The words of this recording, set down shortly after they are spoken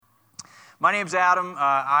My name's Adam.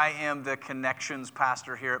 I am the Connections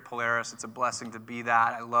pastor here at Polaris. It's a blessing to be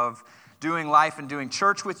that. I love doing life and doing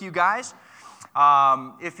church with you guys.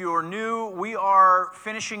 If you're new, we are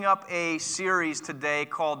finishing up a series today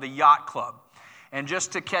called the Yacht Club. And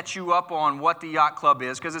just to catch you up on what the Yacht Club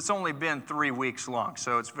is, because it's only been 3 weeks long,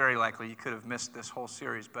 so it's very likely you could have missed this whole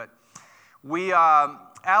series. But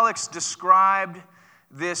Alex described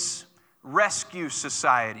this rescue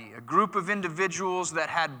society, a group of individuals that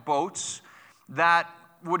had boats that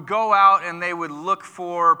would go out and they would look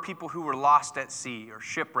for people who were lost at sea or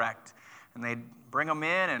shipwrecked, and they'd bring them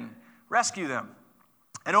in and rescue them.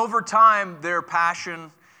 And over time, their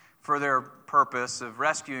passion for their purpose of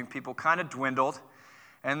rescuing people kind of dwindled,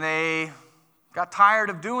 and they got tired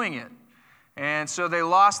of doing it. And so they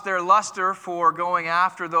lost their luster for going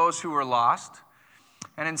after those who were lost,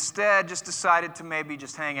 and instead just decided to maybe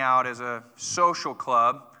just hang out as a social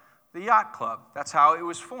club, the Yacht Club. That's how it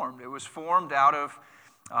was formed. It was formed out of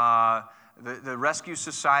the rescue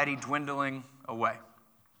society dwindling away.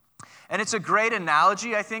 And it's a great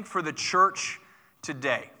analogy, I think, for the church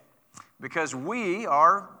today, because we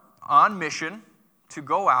are on mission to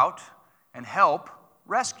go out and help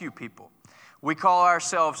rescue people. We call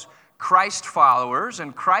ourselves Christ followers,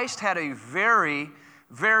 and Christ had a very,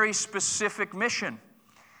 very specific mission.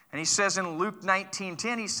 And he says in Luke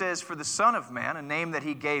 19:10, he says, "For the Son of Man, a name that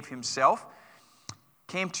he gave himself,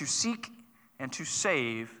 came to seek and to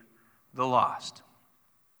save the lost."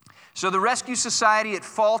 So the rescue society, it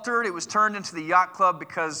faltered. It was turned into the Yacht Club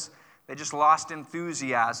because they just lost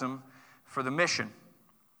enthusiasm for the mission.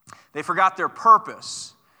 They forgot their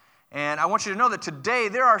purpose. And I want you to know that today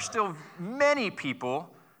there are still many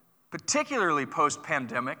people, particularly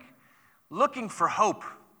post-pandemic, looking for hope,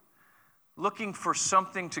 looking for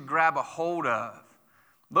something to grab a hold of,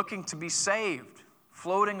 looking to be saved,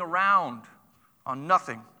 floating around on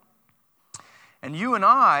nothing. And you and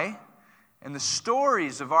I, and the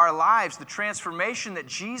stories of our lives, the transformation that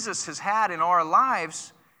Jesus has had in our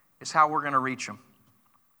lives, is how we're going to reach them.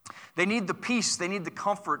 They need the peace, they need the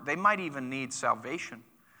comfort, they might even need salvation,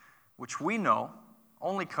 which we know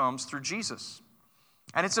only comes through Jesus.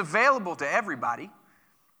 And it's available to everybody,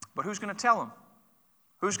 but who's going to tell them?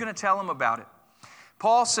 Who's going to tell them about it?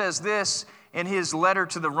 Paul says this in his letter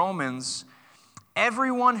to the Romans,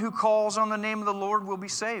 "Everyone who calls on the name of the Lord will be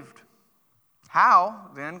saved."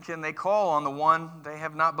 How, then, can they call on the one they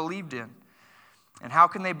have not believed in? And how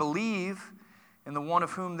can they believe in the one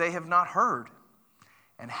of whom they have not heard?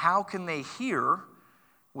 And how can they hear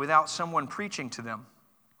without someone preaching to them?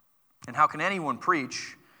 And how can anyone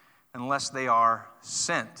preach unless they are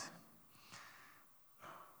sent?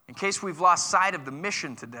 In case we've lost sight of the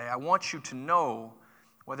mission today, I want you to know,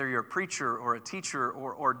 whether you're a preacher or a teacher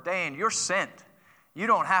or ordained, you're sent. You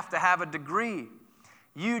don't have to have a degree.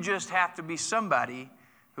 You just have to be somebody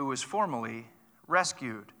who was formerly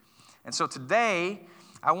rescued. And so today,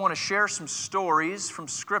 I want to share some stories from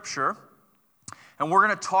Scripture, and we're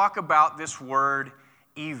going to talk about this word,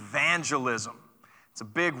 evangelism. It's a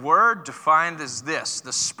big word defined as this: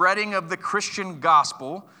 the spreading of the Christian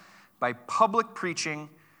gospel by public preaching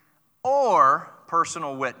or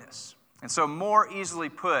personal witness. And so, more easily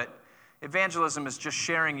put, evangelism is just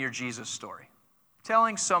sharing your Jesus story,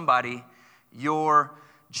 telling somebody your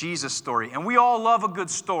Jesus story. And we all love a good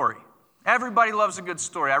story. Everybody loves a good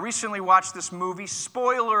story. I recently watched this movie.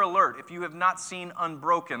 Spoiler alert, if you have not seen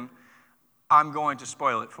Unbroken, I'm going to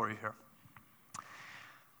spoil it for you here.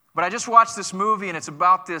 But I just watched this movie, and it's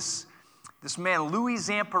about this man, Louis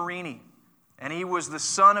Zamperini. And he was the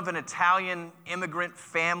son of an Italian immigrant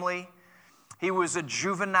family. He was a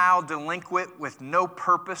juvenile delinquent with no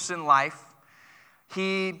purpose in life.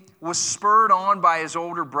 He was spurred on by his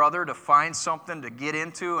older brother to find something to get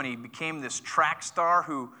into, and he became this track star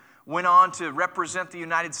who went on to represent the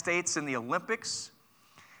United States in the Olympics.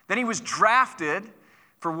 Then he was drafted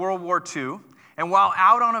for World War II, and while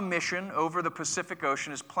out on a mission over the Pacific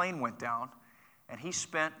Ocean, his plane went down, and he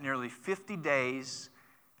spent nearly 50 days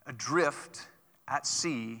adrift at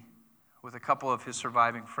sea with a couple of his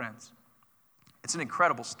surviving friends. It's an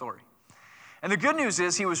incredible story. And the good news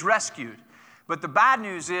is he was rescued. But the bad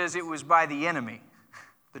news is it was by the enemy.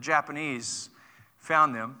 The Japanese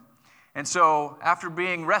found them. And so after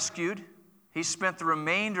being rescued, he spent the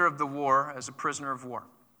remainder of the war as a prisoner of war.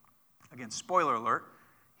 Again, spoiler alert,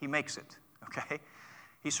 he makes it, okay?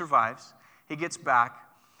 He survives. He gets back.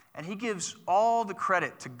 And he gives all the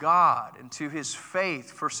credit to God and to his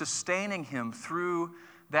faith for sustaining him through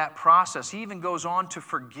that process. He even goes on to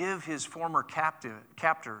forgive his former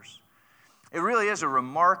captors. It really is a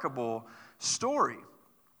remarkable story.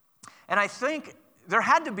 And I think there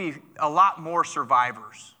had to be a lot more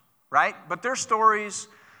survivors right? But their stories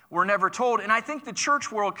were never told. And I think the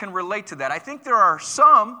church world can relate to that. I think there are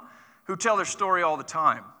some who tell their story all the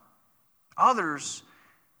time. Others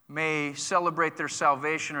may celebrate their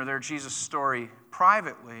salvation or their Jesus story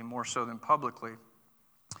privately more so than publicly.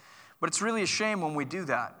 But it's really a shame when we do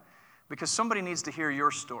that, because somebody needs to hear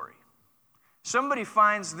your story. Somebody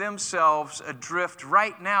finds themselves adrift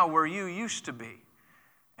right now where you used to be,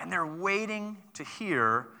 and they're waiting to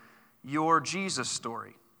hear your Jesus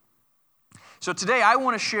story. So today I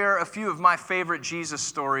want to share a few of my favorite Jesus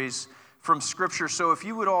stories from Scripture. So if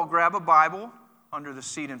you would all grab a Bible under the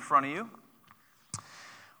seat in front of you.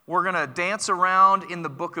 We're going to dance around in the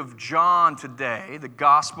book of John today, the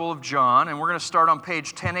Gospel of John, and we're going to start on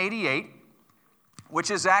page 1088,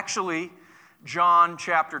 which is actually John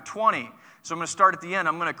chapter 20. So I'm going to start at the end.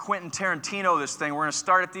 I'm going to Quentin Tarantino this thing. We're going to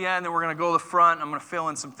start at the end, then we're going to go to the front. I'm going to fill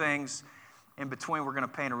in some things. In between, we're going to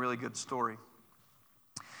paint a really good story.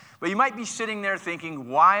 But you might be sitting there thinking,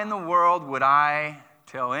 why in the world would I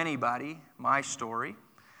tell anybody my story?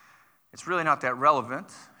 It's really not that relevant.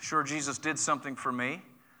 Sure, Jesus did something for me.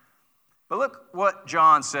 But look what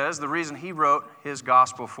John says, the reason he wrote his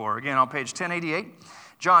gospel for. Again, on page 1088,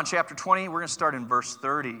 John chapter 20, we're going to start in verse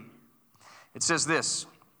 30. It says this: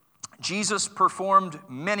 Jesus performed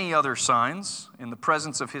many other signs in the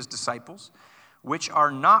presence of his disciples, which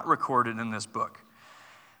are not recorded in this book.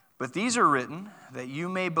 But these are written that you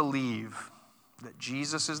may believe that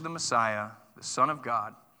Jesus is the Messiah, the Son of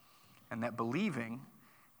God, and that believing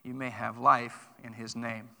you may have life in his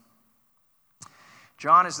name.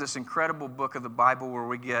 John is this incredible book of the Bible where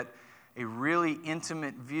we get a really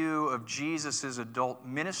intimate view of Jesus' adult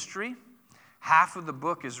ministry. Half of the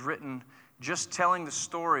book is written just telling the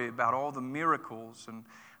story about all the miracles and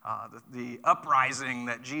the uprising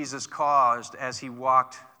that Jesus caused as he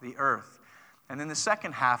walked the earth. And then the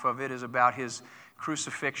second half of it is about his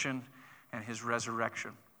crucifixion and his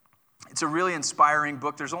resurrection. It's a really inspiring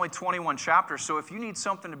book. There's only 21 chapters, so if you need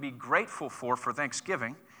something to be grateful for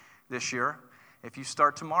Thanksgiving this year, if you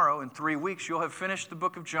start tomorrow, in 3 weeks, you'll have finished the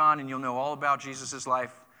book of John and you'll know all about Jesus'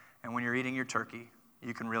 life. And when you're eating your turkey,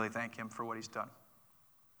 you can really thank him for what he's done.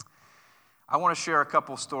 I want to share a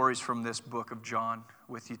couple stories from this book of John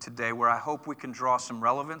with you today where I hope we can draw some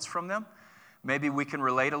relevance from them. Maybe we can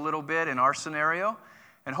relate a little bit in our scenario.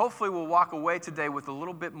 And hopefully we'll walk away today with a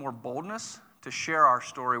little bit more boldness to share our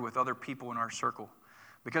story with other people in our circle.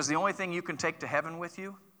 Because the only thing you can take to heaven with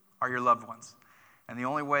you are your loved ones. And the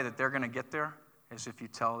only way that they're going to get there is if you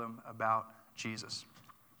tell them about Jesus.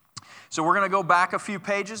 So we're going to go back a few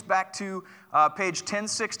pages, back to page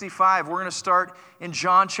 1065. We're going to start in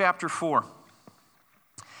John chapter 4.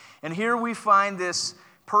 And here we find this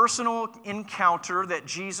personal encounter that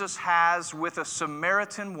Jesus has with a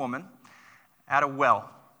Samaritan woman at a well.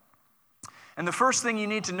 And the first thing you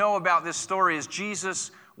need to know about this story is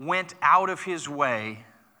Jesus went out of his way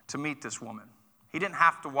to meet this woman. He didn't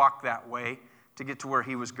have to walk that way to get to where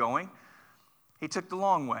he was going. He took the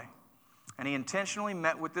long way. And he intentionally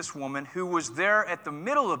met with this woman who was there at the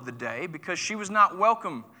middle of the day because she was not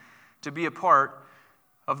welcome to be a part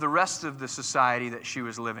of the rest of the society that she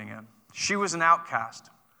was living in. She was an outcast.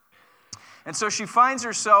 And so she finds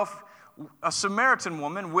herself a Samaritan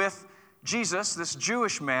woman with Jesus, this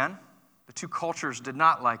Jewish man. The two cultures did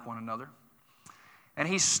not like one another. And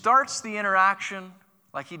he starts the interaction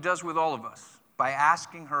like he does with all of us by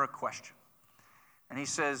asking her a question. And he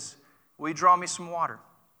says, "Will you draw me some water?"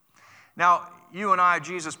 Now, you and I,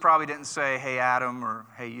 Jesus probably didn't say, "Hey, Adam," or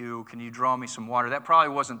 "Hey, you, can you draw me some water?" That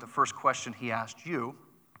probably wasn't the first question he asked you,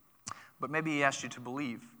 but maybe he asked you to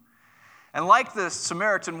believe. And like the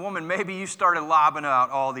Samaritan woman, maybe you started lobbing out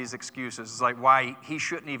all these excuses. It's like why he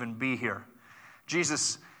shouldn't even be here.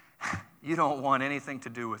 Jesus, you don't want anything to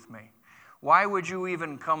do with me. Why would you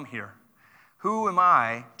even come here? Who am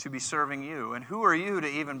I to be serving you? And who are you to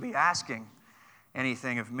even be asking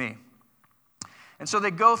anything of me? And so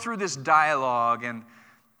they go through this dialogue, and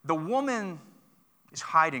the woman is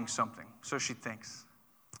hiding something, so she thinks.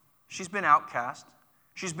 She's been outcast.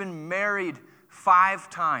 She's been married 5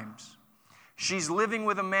 times. She's living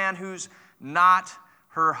with a man who's not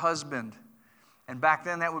her husband. And back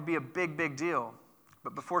then, that would be a big, big deal.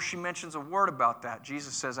 But before she mentions a word about that,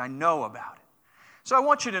 Jesus says, "I know about it." So I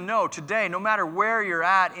want you to know today, no matter where you're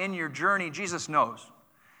at in your journey, Jesus knows.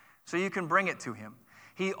 So you can bring it to him.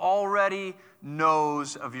 He already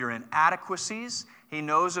knows of your inadequacies. He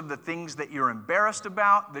knows of the things that you're embarrassed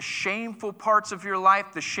about, the shameful parts of your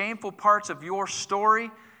life, the shameful parts of your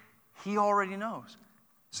story. He already knows.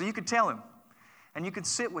 So you can tell him, and you can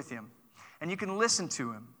sit with him, and you can listen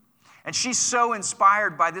to him. And she's so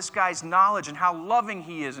inspired by this guy's knowledge and how loving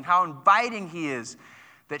he is and how inviting he is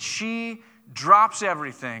that she drops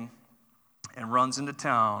everything and runs into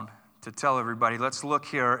town to tell everybody. Let's look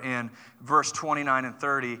here in verse 29 and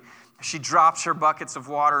 30. She drops her buckets of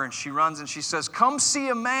water and she runs and she says, "Come see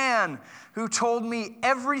a man who told me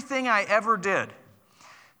everything I ever did.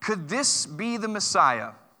 Could this be the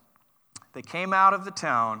Messiah?" They came out of the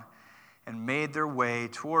town and made their way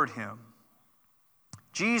toward him.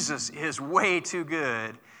 Jesus is way too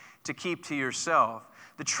good to keep to yourself.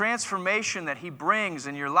 The transformation that he brings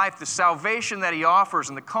in your life, the salvation that he offers,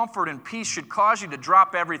 and the comfort and peace should cause you to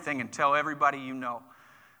drop everything and tell everybody you know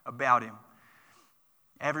about him.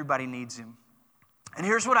 Everybody needs him. And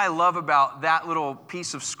here's what I love about that little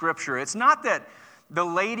piece of scripture. It's not that the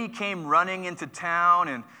lady came running into town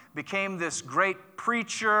and became this great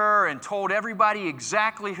preacher and told everybody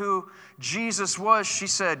exactly who Jesus was. She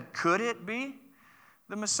said, "Could it be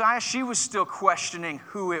the Messiah?" She was still questioning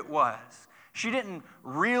who it was. She didn't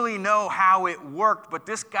really know how it worked, but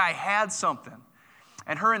this guy had something.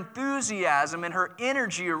 And her enthusiasm and her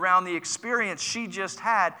energy around the experience she just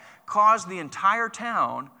had caused the entire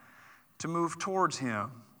town to move towards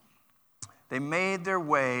him. They made their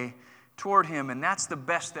way toward him, and that's the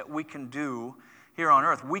best that we can do here on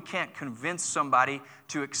earth. We can't convince somebody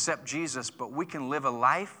to accept Jesus, but we can live a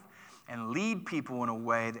life and lead people in a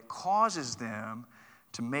way that causes them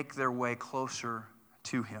to make their way closer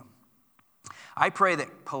to him. I pray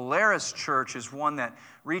that Polaris Church is one that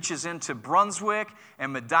reaches into Brunswick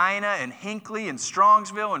and Medina and Hinckley and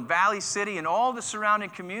Strongsville and Valley City and all the surrounding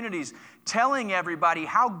communities, telling everybody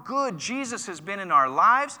how good Jesus has been in our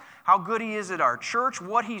lives, how good he is at our church,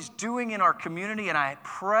 what he's doing in our community, and I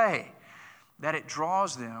pray that it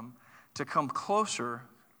draws them to come closer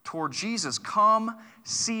toward Jesus. Come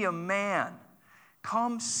see a man.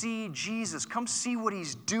 Come see Jesus. Come see what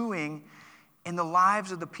he's doing in the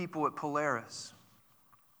lives of the people at Polaris.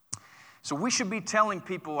 So we should be telling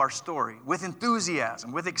people our story with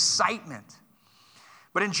enthusiasm, with excitement.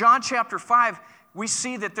 But in John chapter 5, we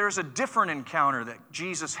see that there's a different encounter that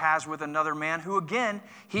Jesus has with another man who, again,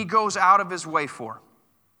 he goes out of his way for.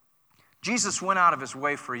 Jesus went out of his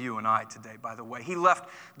way for you and I today, by the way. He left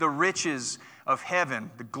the riches of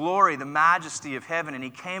heaven, the glory, the majesty of heaven, and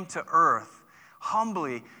he came to earth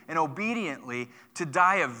humbly and obediently to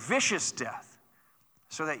die a vicious death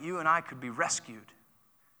so that you and I could be rescued,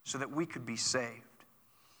 so that we could be saved.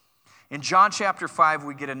 In John chapter 5,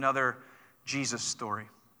 we get another Jesus story,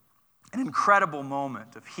 an incredible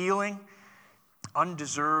moment of healing,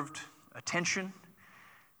 undeserved attention,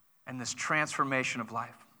 and this transformation of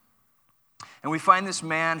life. And we find this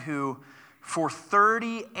man who, for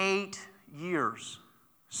 38 years,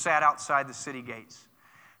 sat outside the city gates,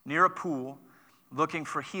 near a pool, looking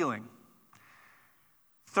for healing.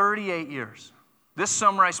 38 years. This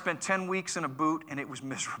summer, I spent 10 weeks in a boot, and it was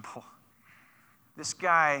miserable. This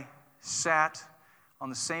guy sat on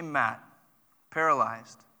the same mat,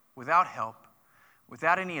 paralyzed, without help,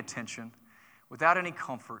 without any attention, without any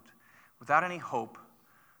comfort, without any hope,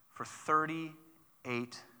 for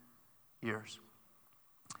 38 years,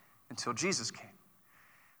 until Jesus came.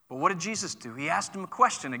 But what did Jesus do? He asked him a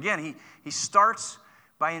question. Again, he starts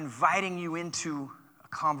by inviting you into a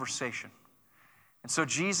conversation. And so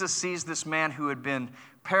Jesus sees this man who had been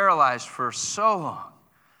paralyzed for so long,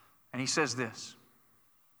 and he says this,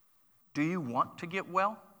 "Do you want to get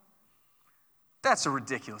well?" That's a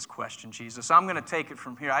ridiculous question, Jesus. I'm going to take it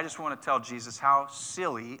from here. I just want to tell Jesus how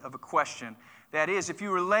silly of a question that is. If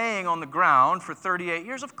you were laying on the ground for 38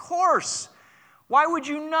 years, of course. Why would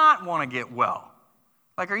you not want to get well?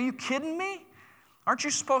 Like, are you kidding me? Aren't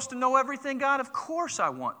you supposed to know everything, God? Of course I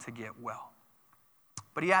want to get well.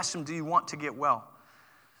 But he asked him, "Do you want to get well?"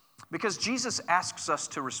 Because Jesus asks us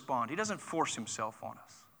to respond. He doesn't force himself on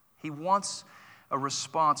us. He wants a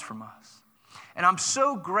response from us. And I'm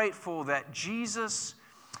so grateful that Jesus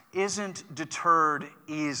isn't deterred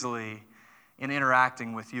easily in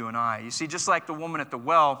interacting with you and I. You see, just like the woman at the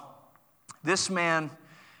well, this man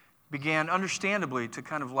began, understandably, to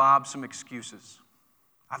kind of lob some excuses.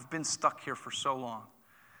 I've been stuck here for so long.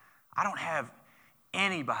 I don't have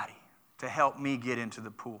anybody to help me get into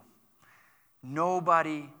the pool.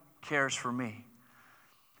 Nobody cares for me.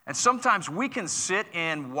 And sometimes we can sit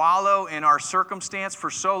and wallow in our circumstance for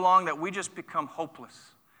so long that we just become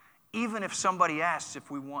hopeless, even if somebody asks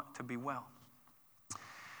if we want to be well.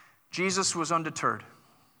 Jesus was undeterred.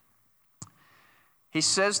 He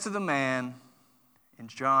says to the man in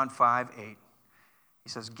John 5:8, he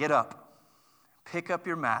says, "Get up, pick up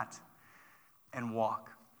your mat, and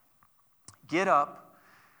walk." Get up,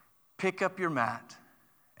 pick up your mat,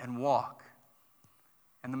 and walk.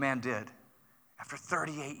 And the man did. After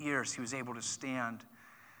 38 years, he was able to stand,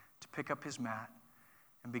 to pick up his mat,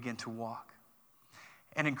 and begin to walk.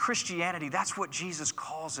 And in Christianity, that's what Jesus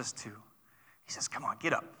calls us to. He says, come on,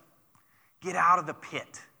 get up. Get out of the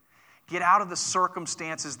pit. Get out of the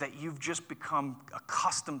circumstances that you've just become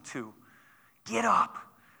accustomed to. Get up.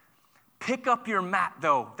 Pick up your mat,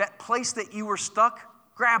 though. That place that you were stuck,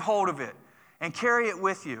 grab hold of it and carry it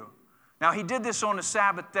with you. Now, he did this on the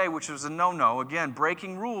Sabbath day, which was a no-no. Again,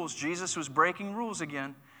 breaking rules. Jesus was breaking rules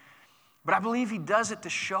again. But I believe he does it to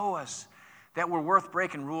show us that we're worth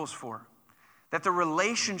breaking rules for. That the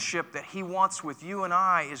relationship that he wants with you and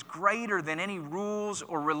I is greater than any rules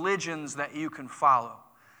or religions that you can follow.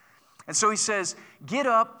 And so he says, get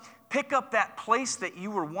up, pick up that place that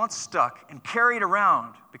you were once stuck and carry it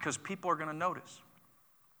around, because people are going to notice.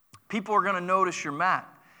 People are going to notice your mat.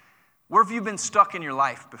 Where have you been stuck in your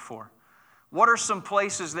life before? What are some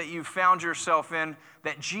places that you found yourself in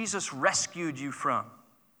that Jesus rescued you from?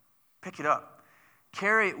 Pick it up.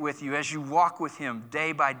 Carry it with you as you walk with him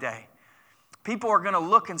day by day. People are going to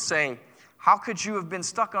look and say, how could you have been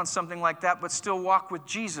stuck on something like that but still walk with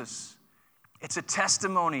Jesus? It's a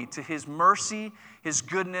testimony to his mercy, his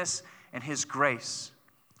goodness, and his grace.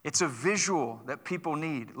 It's a visual that people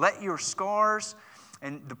need. Let your scars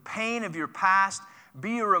and the pain of your past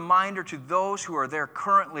be a reminder to those who are there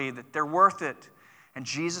currently that they're worth it, and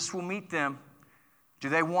Jesus will meet them. Do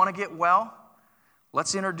they want to get well?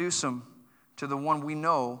 Let's introduce them to the one we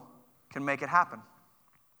know can make it happen.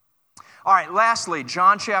 All right, lastly,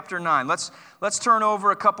 John chapter 9. Let's turn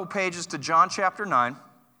over a couple pages to John chapter 9.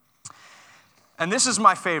 And this is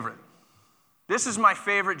my favorite. This is my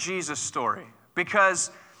favorite Jesus story, because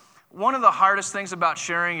one of the hardest things about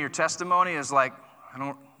sharing your testimony is like, I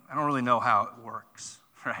don't really know how it works,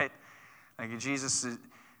 right? Like Jesus is,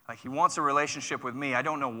 like he wants a relationship with me. I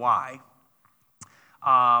don't know why.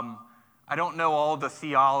 I don't know all the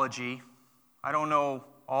theology. I don't know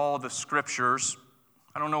all the scriptures.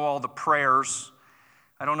 I don't know all the prayers.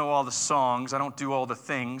 I don't know all the songs. I don't do all the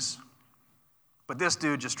things. But this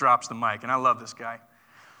dude just drops the mic, and I love this guy.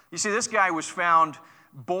 You see, this guy was found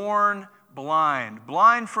born blind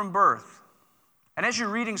from birth. And as you're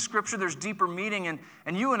reading Scripture, there's deeper meaning,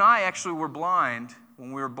 and you and I actually were blind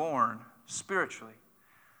when we were born spiritually.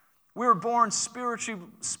 We were born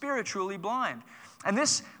spiritually blind. And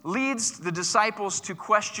this leads the disciples to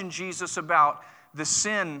question Jesus about the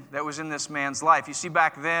sin that was in this man's life. You see,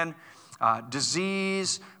 back then,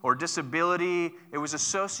 disease or disability, it was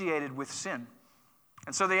associated with sin.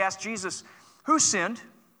 And so they asked Jesus, who sinned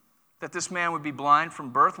that this man would be blind from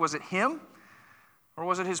birth? Was it him or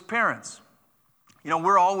was it his parents? You know,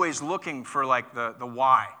 we're always looking for like the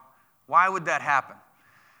why. Why would that happen?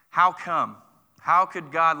 How come? How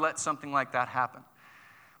could God let something like that happen?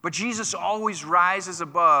 But Jesus always rises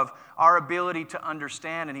above our ability to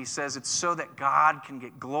understand, and he says it's so that God can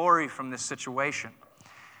get glory from this situation.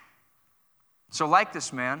 So like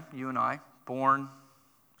this man, you and I, born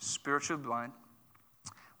spiritually blind,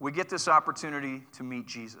 we get this opportunity to meet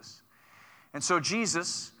Jesus. And so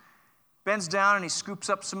Jesus bends down and he scoops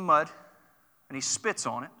up some mud and he spits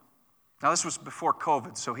on it. Now this was before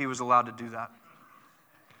COVID, so he was allowed to do that.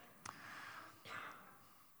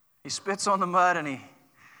 He spits on the mud and he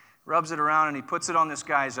rubs it around and he puts it on this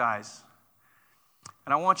guy's eyes.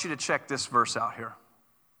 And I want you to check this verse out here.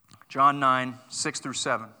 John 9, 6 through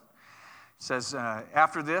 7. It says,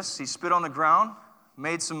 after this, he spit on the ground,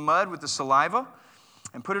 made some mud with the saliva,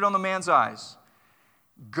 and put it on the man's eyes.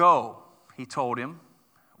 Go, he told him,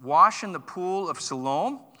 wash in the pool of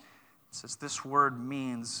Siloam. It says this word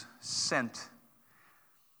means sent.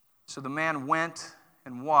 So the man went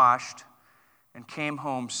and washed and came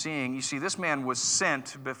home seeing. You see, this man was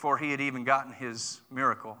sent before he had even gotten his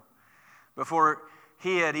miracle. Before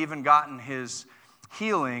he had even gotten his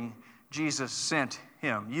healing, Jesus sent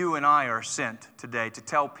him. You and I are sent today to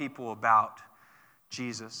tell people about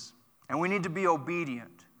Jesus. And we need to be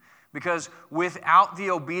obedient, because without the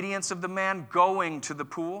obedience of the man going to the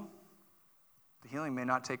pool, the healing may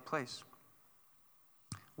not take place.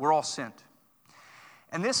 We're all sent.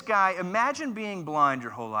 And this guy, imagine being blind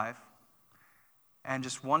your whole life, and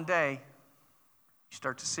just one day, you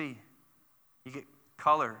start to see. You get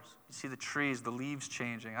colors. You see the trees, the leaves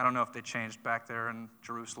changing. I don't know if they changed back there in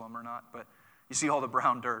Jerusalem or not, but you see all the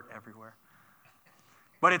brown dirt everywhere.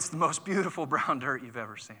 But it's the most beautiful brown dirt you've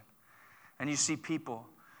ever seen. And you see people,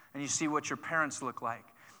 and you see what your parents look like,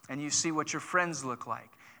 and you see what your friends look like,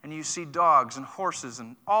 and you see dogs and horses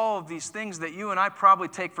and all of these things that you and I probably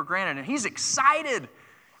take for granted. And he's excited.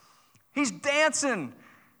 He's dancing.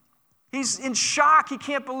 He's in shock. He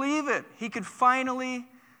can't believe it. He could finally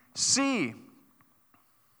see.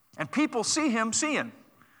 And people see him seeing.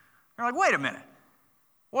 They're like, wait a minute.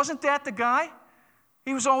 Wasn't that the guy?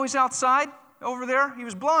 He was always outside over there. He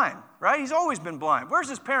was blind, right? He's always been blind. Where's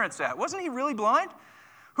his parents at? Wasn't he really blind?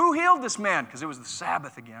 Who healed this man? Because it was the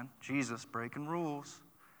Sabbath again. Jesus breaking rules.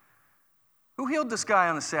 Who healed this guy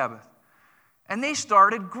on the Sabbath? And they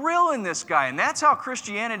started grilling this guy. And that's how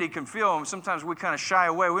Christianity can feel. And sometimes we kind of shy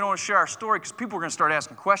away. We don't want to share our story because people are going to start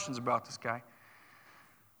asking questions about this guy.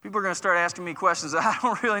 People are going to start asking me questions that I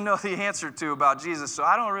don't really know the answer to about Jesus, so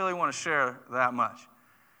I don't really want to share that much.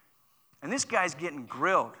 And this guy's getting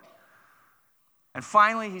grilled. And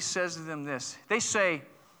finally, he says to them this. They say,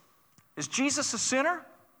 is Jesus a sinner?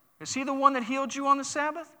 Is he the one that healed you on the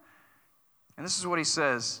Sabbath? And this is what he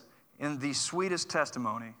says in the sweetest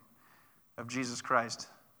testimony of Jesus Christ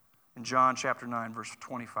in John chapter 9, verse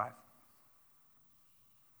 25.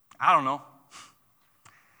 I don't know.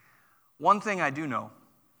 One thing I do know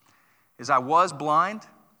is I was blind,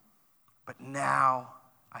 but now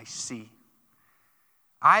I see.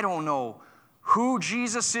 I don't know who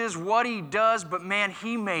Jesus is, what he does, but man,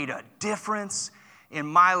 he made a difference in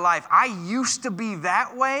my life. I used to be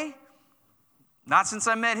that way. Not since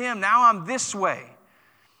I met him. Now I'm this way.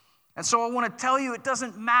 And so I want to tell you, it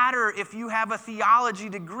doesn't matter if you have a theology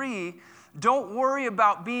degree. Don't worry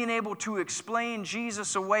about being able to explain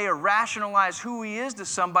Jesus away or rationalize who he is to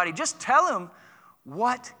somebody. Just tell him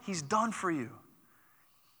what he's done for you.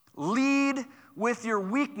 Lead with your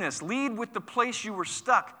weakness. Lead with the place you were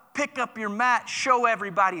stuck. Pick up your mat, show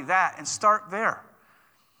everybody that, and start there.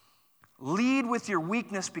 Lead with your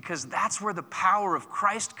weakness because that's where the power of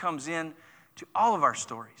Christ comes in to all of our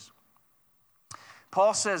stories.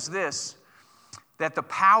 Paul says this, that the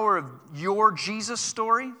power of your Jesus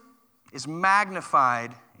story is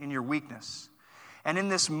magnified in your weakness. And in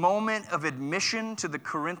this moment of admission to the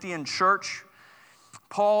Corinthian church,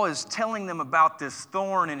 Paul is telling them about this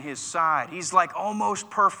thorn in his side. He's like almost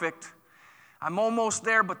perfect. I'm almost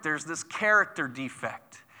there, but there's this character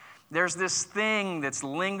defect. There's this thing that's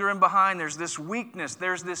lingering behind. There's this weakness.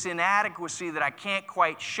 There's this inadequacy that I can't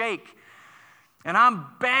quite shake. And I'm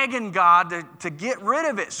begging God to get rid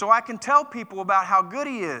of it so I can tell people about how good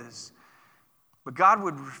he is. But God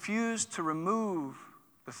would refuse to remove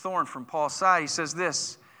the thorn from Paul's side. He says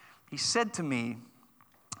this, he said to me,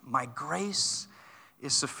 my grace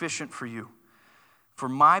is sufficient for you, for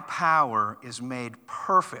my power is made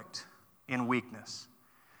perfect in weakness.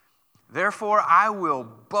 Therefore, I will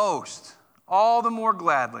boast all the more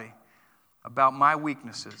gladly about my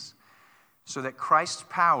weaknesses, so that Christ's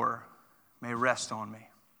power may rest on me.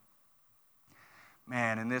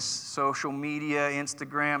 Man, in this social media,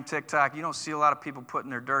 Instagram, TikTok, you don't see a lot of people putting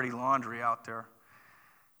their dirty laundry out there.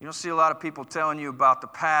 You don't see a lot of people telling you about the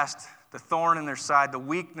past, the thorn in their side, the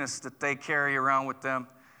weakness that they carry around with them.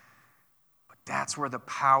 But that's where the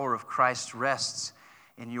power of Christ rests,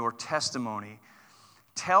 in your testimony.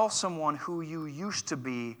 Tell someone who you used to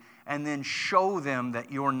be and then show them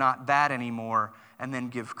that you're not that anymore, and then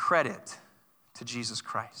give credit to Jesus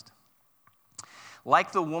Christ.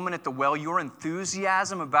 Like the woman at the well, your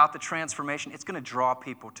enthusiasm about the transformation, it's going to draw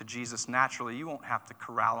people to Jesus naturally. You won't have to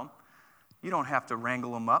corral them. You don't have to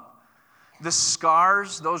wrangle them up. The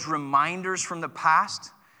scars, those reminders from the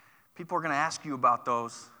past, people are going to ask you about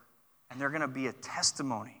those, and they're going to be a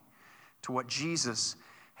testimony to what Jesus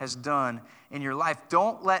has done in your life.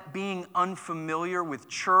 Don't let being unfamiliar with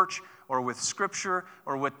church or with Scripture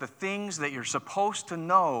or with the things that you're supposed to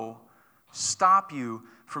know stop you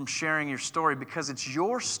from sharing your story, because it's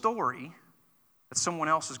your story that someone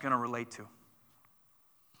else is going to relate to.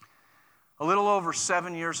 A little over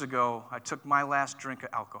 7 years ago, I took my last drink of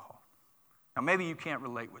alcohol. Now, maybe you can't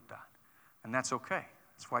relate with that, and that's okay.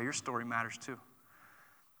 That's why your story matters too.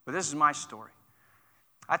 But this is my story.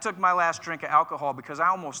 I took my last drink of alcohol because I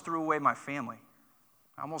almost threw away my family.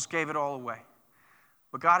 I almost gave it all away.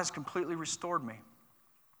 But God has completely restored me.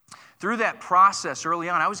 Through that process early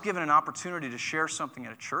on, I was given an opportunity to share something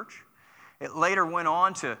at a church. It later went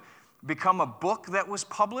on to become a book that was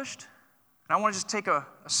published. And I want to just take a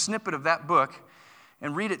snippet of that book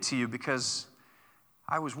and read it to you, because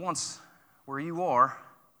I was once where you are,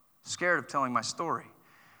 scared of telling my story,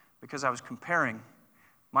 because I was comparing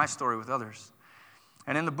my story with others.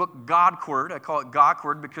 And in the book Godkward, I call it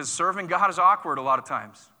Godkward because serving God is awkward a lot of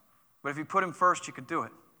times. But if you put him first, you could do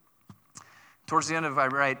it. Towards the end of it, I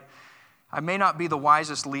write, I may not be the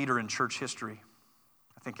wisest leader in church history.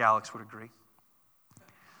 I think Alex would agree.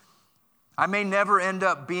 I may never end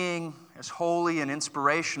up being as holy and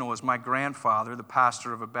inspirational as my grandfather, the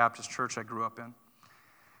pastor of a Baptist church I grew up in.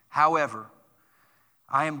 However,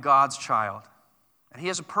 I am God's child, and he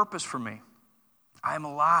has a purpose for me. I am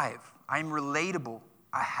alive. I am relatable.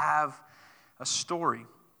 I have a story.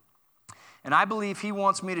 And I believe he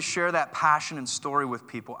wants me to share that passion and story with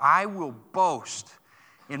people. I will boast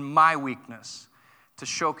in my weakness to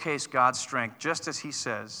showcase God's strength, just as he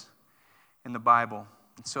says in the Bible.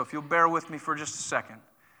 And so if you'll bear with me for just a second,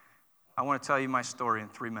 I want to tell you my story in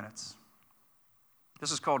 3 minutes.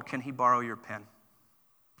 This is called Can He Borrow Your Pen?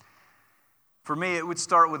 For me, it would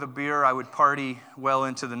start with a beer. I would party well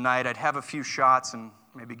into the night. I'd have a few shots and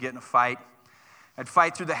maybe get in a fight. I'd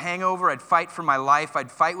fight through the hangover. I'd fight for my life.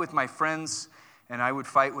 I'd fight with my friends, and I would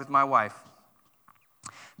fight with my wife.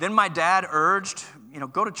 Then my dad urged,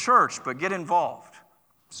 go to church, but get involved.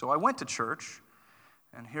 So I went to church,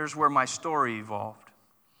 and here's where my story evolved.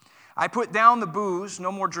 I put down the booze,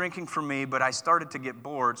 no more drinking for me, but I started to get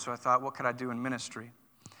bored, so I thought, what could I do in ministry?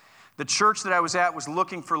 The church that I was at was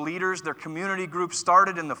looking for leaders. Their community group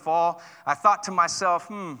started in the fall. I thought to myself,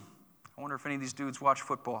 I wonder if any of these dudes watch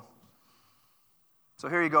football. So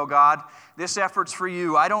here you go, God. This effort's for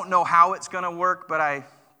you. I don't know how it's going to work, but I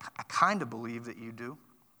kind of believe that you do.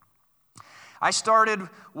 I started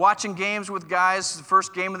watching games with guys, the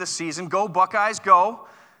first game of the season. Go Buckeyes, go.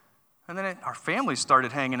 And then our family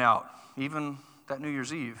started hanging out, even that New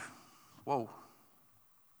Year's Eve. Whoa.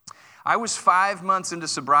 I was 5 months into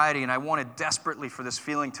sobriety, and I wanted desperately for this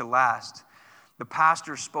feeling to last. The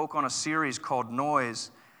pastor spoke on a series called Noise,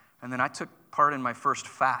 and then I took part in my first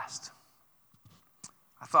fast.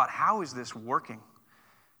 I thought, how is this working?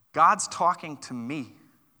 God's talking to me.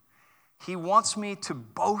 He wants me to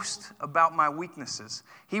boast about my weaknesses.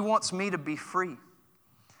 He wants me to be free.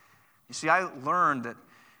 You see, I learned that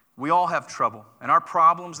we all have trouble, and our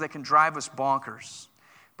problems, they can drive us bonkers.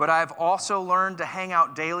 But I've also learned to hang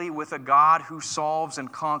out daily with a God who solves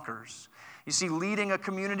and conquers. You see, leading a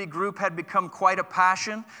community group had become quite a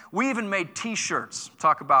passion. We even made t-shirts,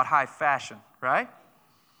 talk about high fashion, right?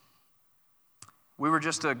 We were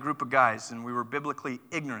just a group of guys, and we were biblically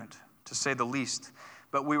ignorant, to say the least.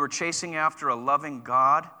 But we were chasing after a loving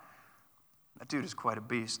God. That dude is quite a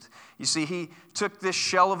beast. You see, he took this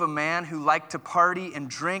shell of a man who liked to party and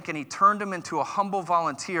drink, and he turned him into a humble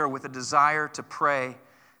volunteer with a desire to pray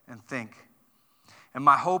and think. And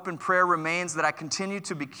my hope and prayer remains that I continue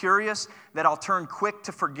to be curious, that I'll turn quick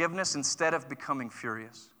to forgiveness instead of becoming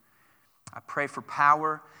furious. I pray for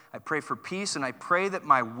power, I pray for peace, and I pray that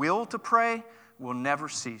my will to pray will never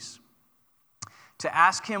cease. To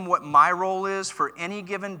ask him what my role is for any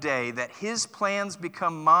given day, that his plans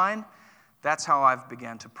become mine, that's how I've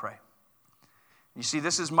began to pray. You see,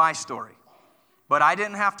 this is my story, but I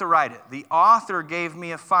didn't have to write it. The author gave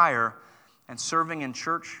me a fire, and serving in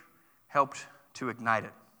church helped to ignite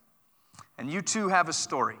it. And you too have a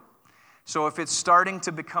story. So if it's starting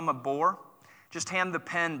to become a bore, just hand the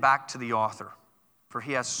pen back to the author, for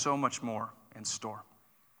he has so much more in store.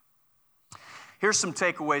 Here's some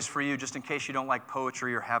takeaways for you, just in case you don't like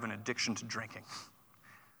poetry or have an addiction to drinking.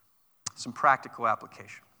 Some practical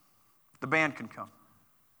application. The band can come.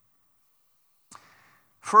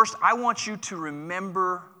 First, I want you to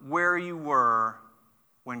remember where you were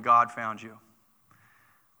when God found you.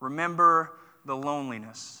 Remember the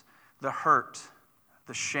loneliness, the hurt,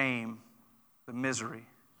 the shame, the misery.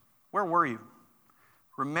 Where were you?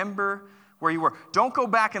 Remember where you were. Don't go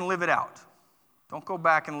back and live it out. Don't go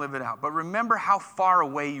back and live it out. But remember how far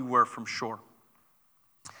away you were from shore.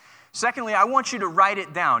 Secondly, I want you to write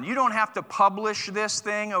it down. You don't have to publish this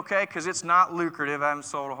thing, okay, because it's not lucrative. I haven't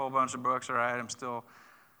sold a whole bunch of books, all right? I'm still...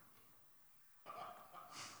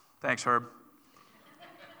 Thanks, Herb.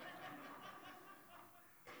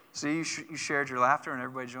 See, you shared your laughter and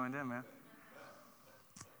everybody joined in, man.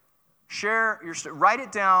 Write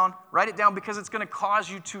it down because it's going to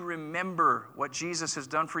cause you to remember what Jesus has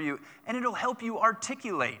done for you, and it'll help you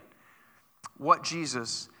articulate what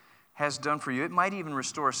Jesus has done for you. It might even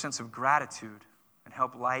restore a sense of gratitude and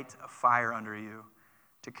help light a fire under you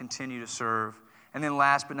to continue to serve. And then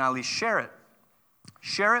last but not least, share it.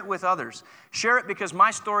 Share it with others. Share it because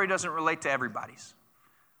my story doesn't relate to everybody's.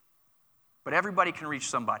 But everybody can reach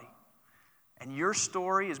somebody. And your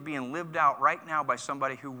story is being lived out right now by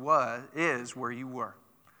somebody who is where you were.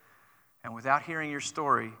 And without hearing your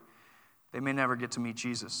story, they may never get to meet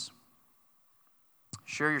Jesus.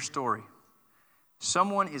 Share your story.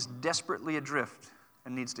 Someone is desperately adrift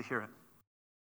and needs to hear it.